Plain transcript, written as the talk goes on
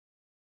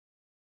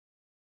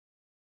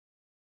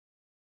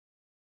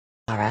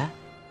Laura.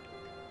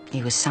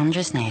 He was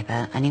Sandra's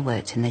neighbour and he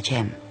worked in the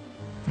gym.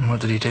 And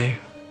what did he do?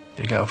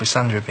 Did he get off with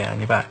Sandra behind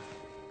your back?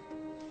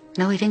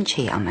 No, he didn't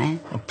cheat on me.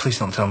 Oh, please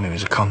don't tell me he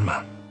was a con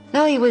man.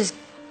 No, he was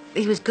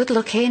good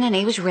looking and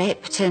he was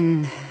ripped,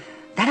 and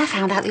then I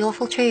found out the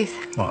awful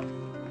truth. What?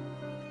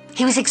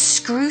 He was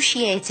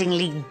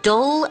excruciatingly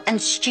dull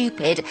and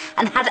stupid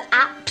and had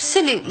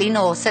absolutely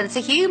no sense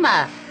of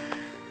humour.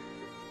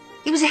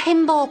 He was a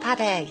himbo,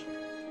 Paddy.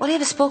 All he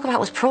ever spoke about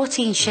was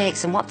protein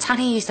shakes and what tan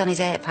he used on his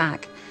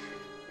 8-pack.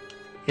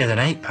 He had an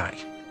 8-pack?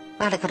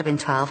 Well, it could have been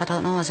 12, I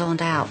don't know, I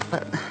zoned out,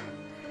 but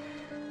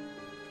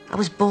I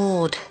was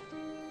bored.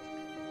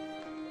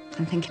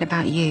 I'm thinking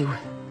about you.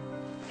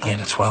 He had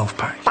a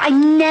 12-pack. But I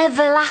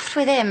never laughed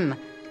with him.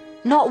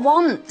 Not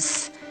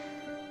once.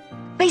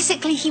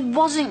 Basically, he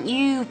wasn't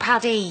you,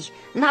 Paddy.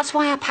 And that's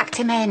why I packed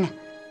him in.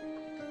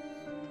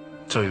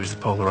 So he was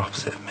the polar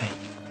opposite of me.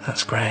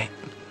 That's great.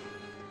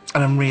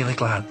 And I'm really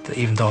glad that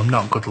even though I'm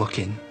not good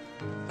looking,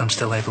 I'm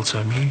still able to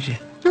amuse you.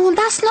 No,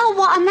 that's not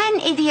what I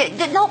meant,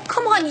 idiot. No,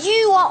 come on,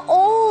 you are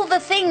all the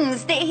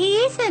things that he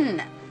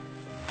isn't.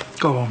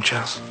 Go home,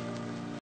 Chas.